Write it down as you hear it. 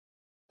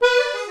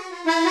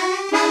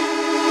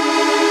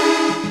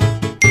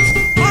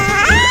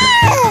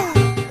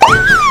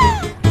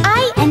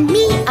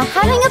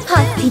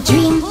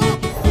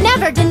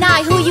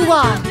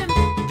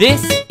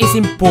This is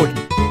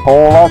important.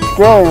 Oh, let's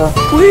go.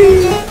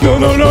 Please. No.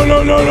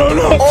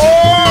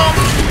 Oh!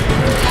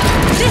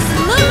 This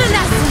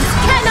luminescence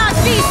cannot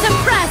be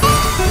suppressed.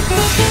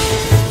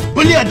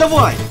 Бля,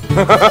 давай.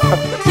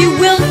 You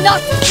will not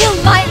kill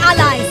my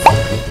allies.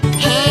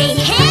 Hey.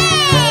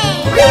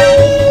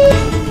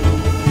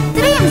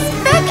 Dreams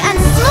big and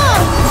small.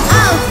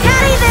 I'll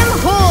carry them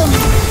home.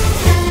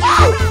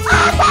 Oh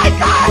my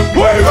God!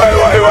 Wait.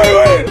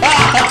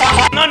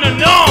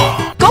 No.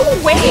 Go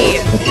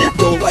away!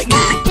 Don't like it.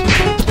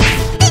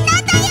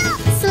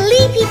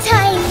 Sleepy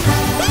time.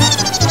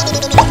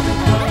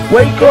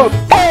 Wake up.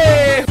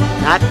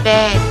 Not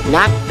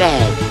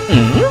bad.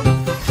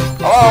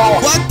 Oh.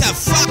 What the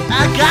fuck? I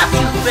got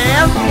you,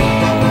 fam.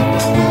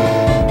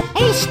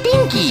 Hey,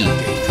 Stinky.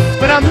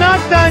 But I'm not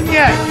done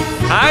yet.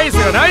 Nice!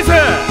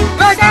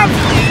 Back up!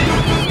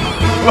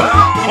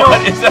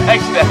 What is that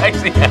actually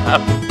happening?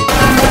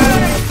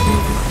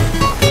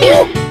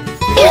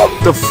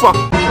 The fuck?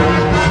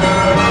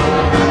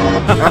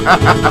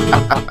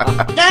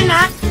 They're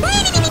not.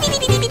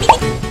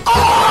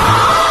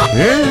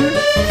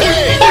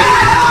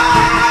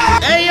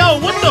 Hey, yo,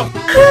 what the?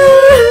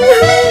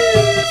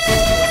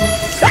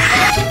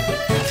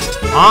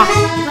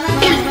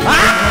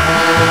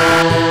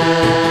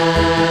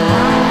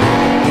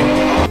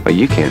 But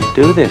you can't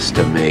do this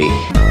to me.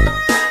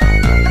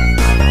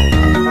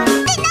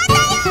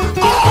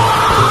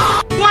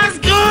 What's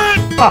good?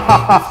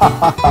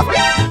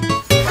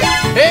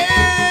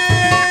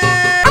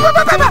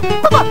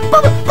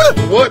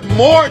 What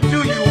more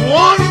do you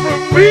want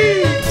from me?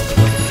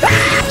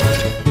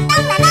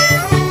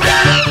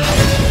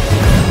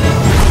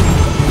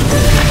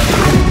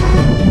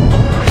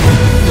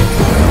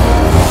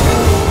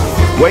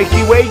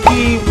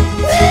 Wakey.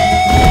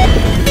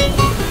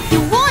 You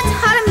won't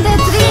harm their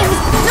dreams,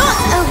 not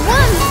a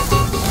one.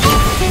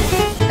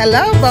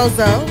 Hello,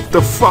 Bozo.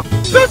 The fuck?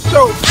 That's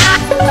so.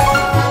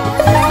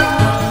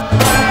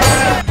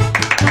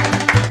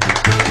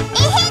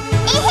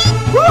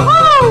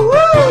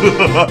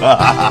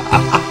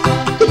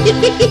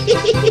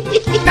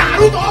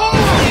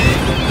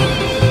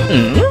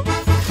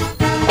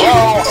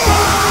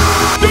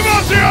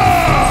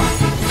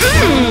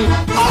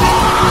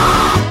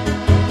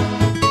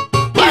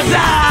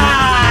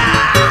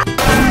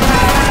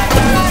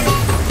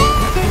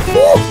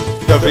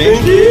 Delfino?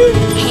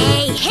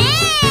 Hey.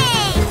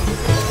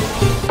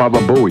 Baba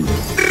Booey.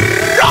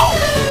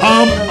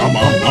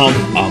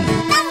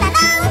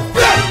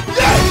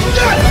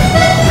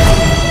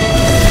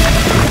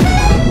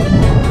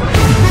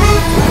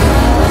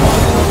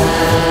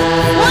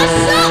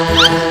 What's up?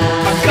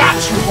 I got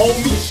you,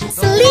 homie.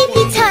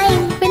 Sleepy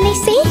time. When they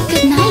say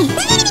goodnight,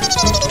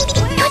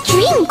 your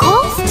dream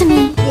calls to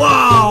me.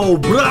 Wow,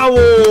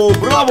 bravo,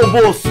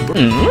 boss.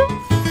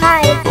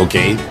 Hi.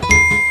 Okay.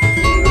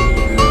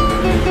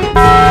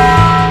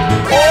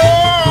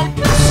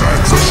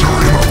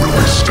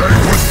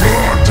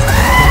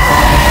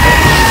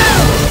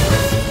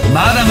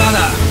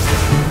 Mada.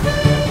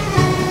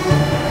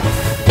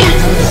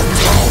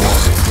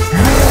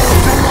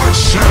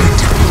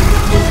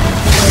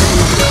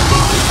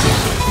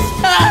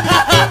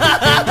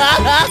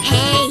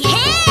 Hey.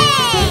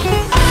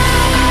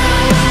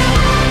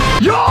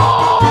 Yo!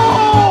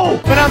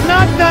 But I'm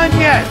not done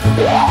yet.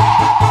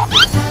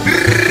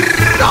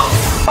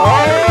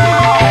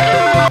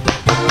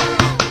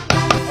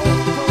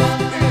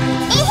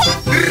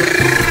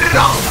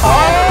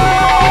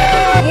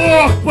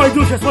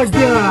 Пойду сейчас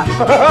возьму.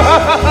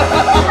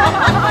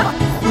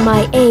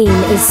 My aim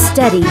is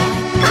steady.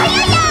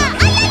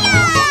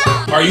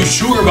 Are you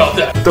sure about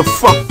that? The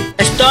fuck?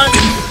 It's done.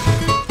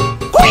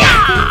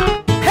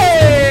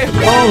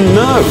 Oh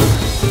no.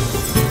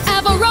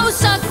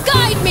 Avarosa,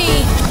 guide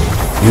me.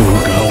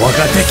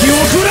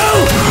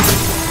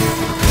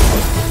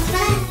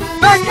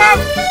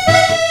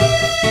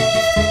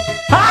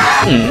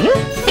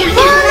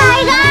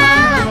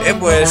 It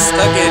was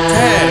stuck in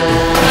time.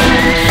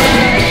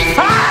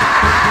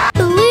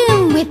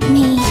 Bloom with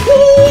me.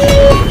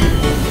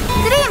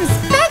 Dreams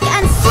big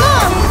and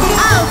small.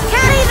 I'll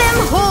carry them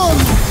home.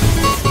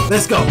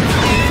 Let's go.